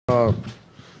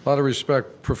A lot of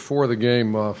respect before the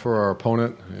game for our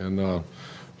opponent, and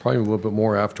probably a little bit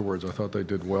more afterwards. I thought they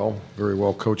did well, very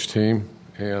well coached team,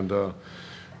 and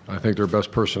I think their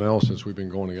best personnel since we've been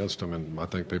going against them, and I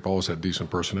think they've always had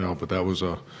decent personnel, but that was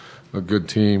a good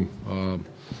team.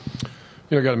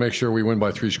 Got to make sure we win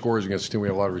by 3 scores against a team we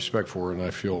have a lot of respect for, and I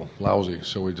feel lousy,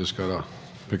 so we just got to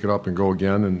pick it up and go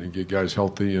again and get guys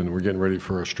healthy, and we're getting ready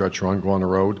for a stretch run, go on the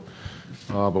road.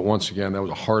 But once again, that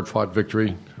was a hard-fought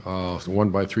victory,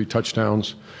 won by 3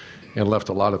 touchdowns, and left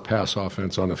a lot of pass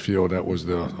offense on the field. That was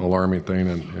the alarming thing,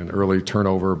 and early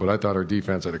turnover. But I thought our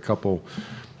defense had a couple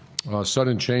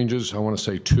sudden changes, I want to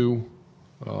say 2,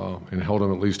 and held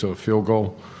them at least to a field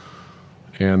goal.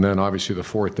 And then obviously the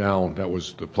 4th down, that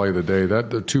was the play of the day.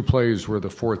 The 2 plays were the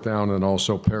 4th down and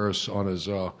also Paris on his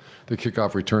the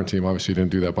kickoff return team. Obviously he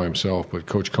didn't do that by himself, but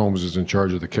Coach Combs is in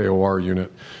charge of the KOR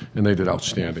unit, and they did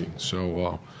outstanding.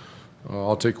 So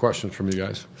I'll take questions from you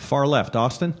guys. Far left,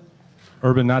 Austin.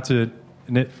 Urban, not to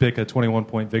nitpick a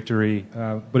 21-point victory,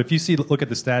 but if you look at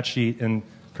the stat sheet and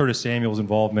Curtis Samuel's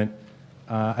involvement,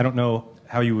 I don't know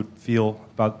how you would feel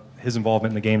about his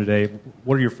involvement in the game today.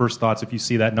 What are your first thoughts if you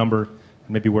see that number?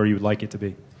 Maybe where you would like it to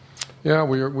be. Yeah,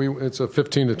 it's a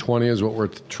 15 to 20 is what we're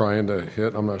trying to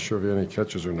hit. I'm not sure if he had any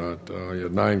catches or not. He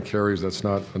had 9 carries. That's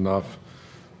not enough.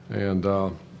 And,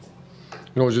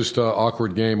 it was just an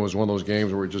awkward game. It was one of those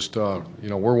games where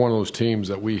we're one of those teams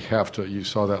that we have to, you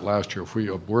saw that last year.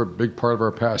 We're a big part of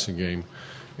our passing game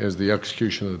is the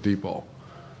execution of the deep ball.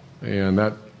 And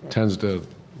that tends to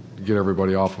get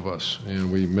everybody off of us. And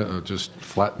we just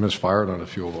flat misfired on a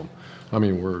few of them. I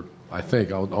mean, I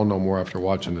think I'll know more after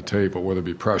watching the tape, but whether it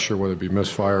be pressure, whether it be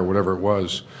misfire, whatever it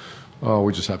was,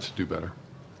 we just have to do better.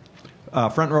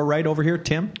 Front row right over here,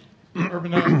 Tim.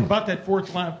 Urban, about that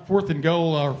 4th and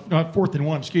goal, or not 4th and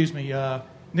 1, excuse me.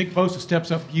 Nick Bosa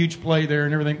steps up, huge play there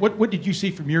and everything. What did you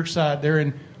see from your side there,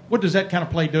 and what does that kind of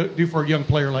play do for a young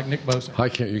player like Nick Bosa?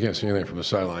 You can't see anything from the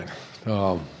sideline.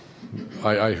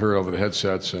 I heard over the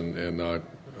headsets, and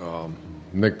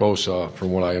Nick Bosa,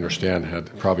 from what I understand,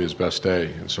 had probably his best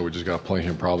day, and so we just got to play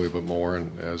him probably a bit more,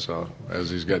 and as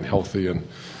he's getting healthy and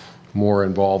more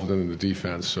involved in the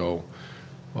defense. So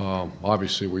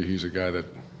obviously he's a guy that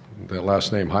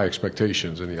last name, high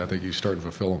expectations, and I think he's starting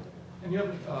to fulfill them.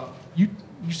 And you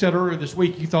said earlier this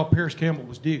week you thought Paris Campbell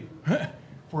was due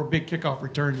for a big kickoff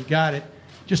return. You got it.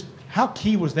 Just how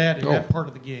key was that in that part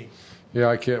of the game?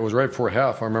 Yeah, it was right before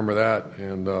half. I remember that,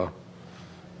 and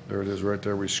there it is right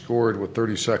there. We scored with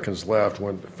 30 seconds left,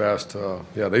 went fast.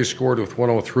 They scored with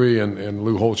 1:03, and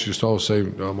Lou Holtz used to always say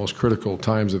most critical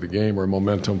times of the game were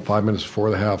momentum, 5 minutes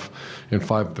before the half and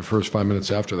the first 5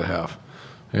 minutes after the half.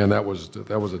 And that was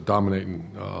a dominating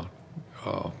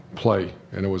play,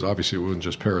 and it wasn't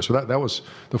just Paris. So that was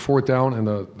the 4th down, and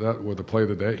that was the play of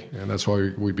the day, and that's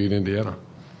why we beat Indiana.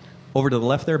 Over to the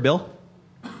left there, Bill.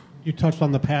 You touched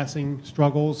on the passing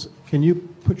struggles. Can you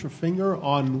put your finger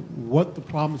on what the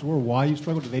problems were, why you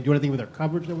struggled? Did they do anything with their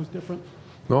coverage that was different?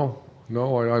 No,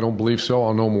 I don't believe so.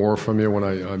 I'll know more from you when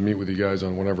I meet with you guys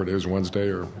on whenever it is, Wednesday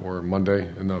or Monday,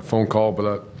 in the phone call.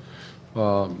 But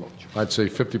I'd say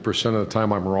 50% of the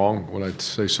time I'm wrong when I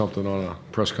say something on a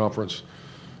press conference.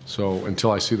 So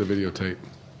until I see the videotape.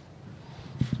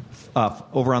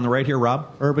 Over on the right here,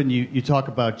 Rob. Urban, you talk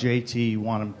about JT, you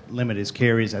want him to limit his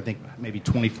carries. I think maybe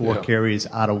 24 carries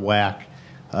out of whack.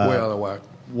 Way out of whack.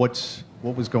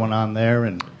 What was going on there?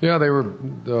 And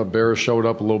the Bears showed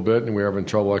up a little bit, and we were having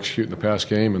trouble executing the pass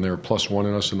game, and they were +1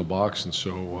 in us in the box, and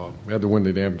so we had to win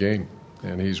the damn game.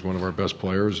 And he's one of our best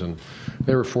players, and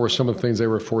some of the things they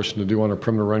were forcing to do on our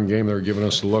perimeter run game, they were giving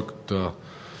us a look to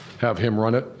have him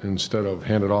run it instead of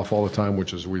hand it off all the time,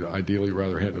 which is we'd ideally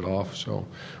rather hand it off. So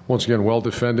once again, well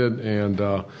defended, and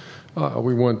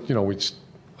we went.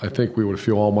 I think we would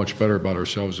feel all much better about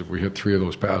ourselves if we hit 3 of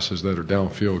those passes that are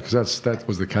downfield, because that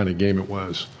was the kind of game it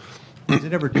was. Is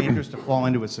it ever dangerous to fall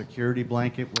into a security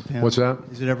blanket with him? What's that?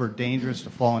 Is it ever dangerous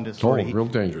to fall into? Real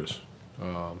dangerous.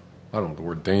 I don't know the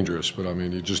word dangerous, but I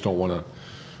mean you just don't want to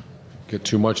get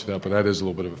too much of that. But that is a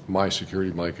little bit of my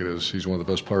security blanket. He's one of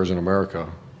the best players in America.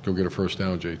 Go get a first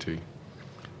down, JT.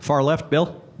 Far left,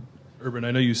 Bill. Urban,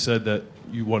 I know you said that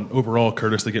you want overall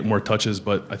Curtis to get more touches,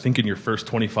 but I think in your first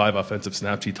 25 offensive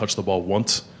snaps, he touched the ball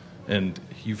once, and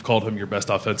you've called him your best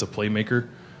offensive playmaker.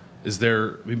 Is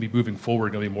there maybe moving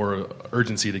forward going to be more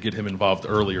urgency to get him involved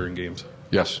earlier in games?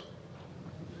 Yes.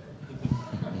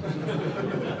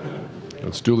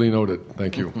 That's duly noted.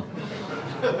 Thank you.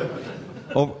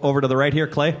 Over to the right here,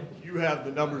 Clay. You have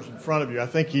the numbers in front of you. I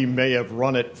think he may have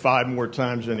run it 5 more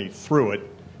times than he threw it.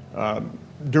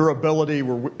 Durability,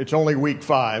 it's only week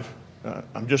 5.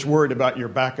 I'm just worried about your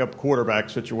backup quarterback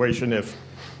situation if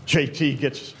JT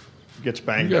gets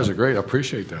banged You guys up. are great. I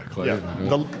appreciate that, Clay. Yeah,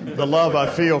 the love I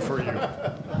feel for you.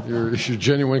 It's your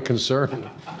genuine concern.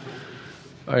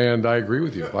 And I agree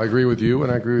with you. I agree with you,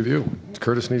 and I agree with you.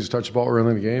 Curtis needs to touch the ball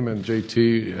early in the game, and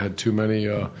JT had too many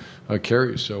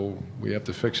carries, so we have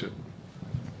to fix it.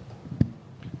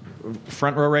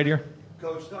 Front row right here.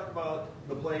 Coach, talk about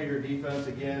the play of your defense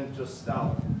again, just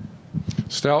stout.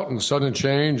 Stout and sudden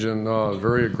change, and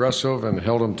very aggressive, and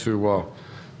held him to.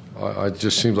 It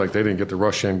just seems like they didn't get the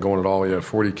rush game going at all. He had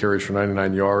 40 carries for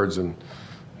 99 yards, and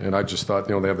I just thought,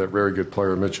 they have that very good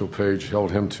player, Mitchell Page,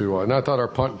 held him to. And I thought our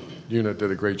punt unit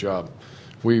did a great job.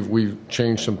 We've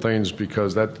changed some things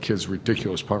because that kid's a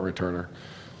ridiculous punt returner.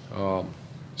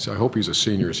 So I hope he's a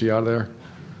senior. Is he out of there?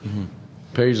 Mm-hmm.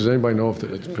 Page, does anybody know if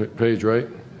it's Page, right?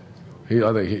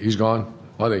 I think he's gone.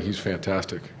 I think he's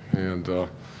fantastic. And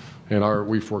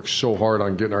we've worked so hard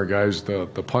on getting our guys. The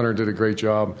punter did a great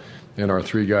job, and our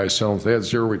 3 guys selling. They had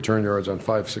 0 return yards on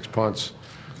 5-6 punts.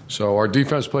 So our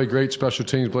defense played great. Special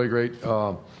teams played great.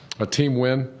 A team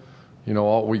win.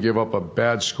 We give up a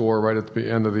bad score right at the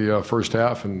end of the first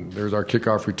half, and there's our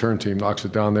kickoff return team knocks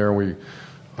it down there, and we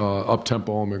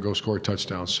up-tempo them and go score a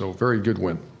touchdown. So very good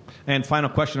win. And final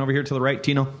question over here to the right,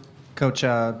 Tino. Coach,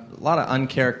 a lot of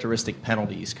uncharacteristic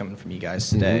penalties coming from you guys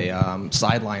today.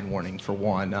 Sideline warning for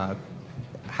one.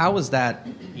 How is that,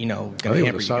 going to hamper you guys?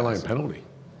 It was a sideline penalty.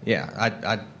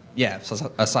 Yeah,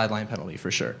 a sideline penalty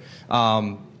for sure.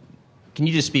 Can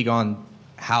you just speak on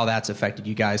how that's affected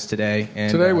you guys today?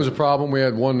 And, today was a problem. We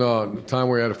had one time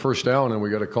where we had a first down, and we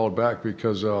got it called back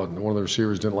because one of the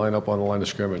receivers didn't line up on the line of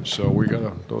scrimmage. So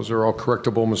those are all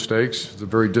correctable mistakes. They're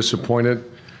very disappointed.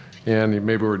 And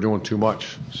maybe we're doing too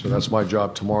much. So that's my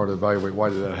job tomorrow to evaluate why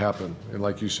did that happen. And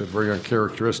like you said, very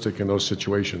uncharacteristic in those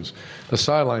situations. The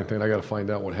sideline thing, I got to find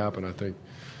out what happened. I think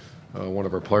one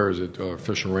of our players,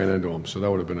 official ran into him. So that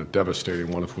would have been a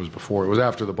devastating one if it was before. It was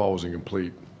after the ball was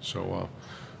incomplete. So,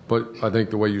 but I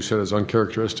think the way you said it is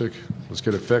uncharacteristic. Let's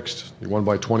get it fixed. You won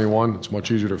by 21. It's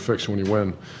much easier to fix when you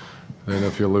win than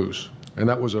if you lose. And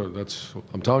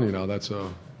I'm telling you now,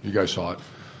 you guys saw it.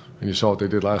 And you saw what they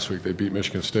did last week. They beat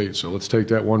Michigan State. So let's take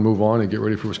that one, move on, and get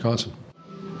ready for Wisconsin.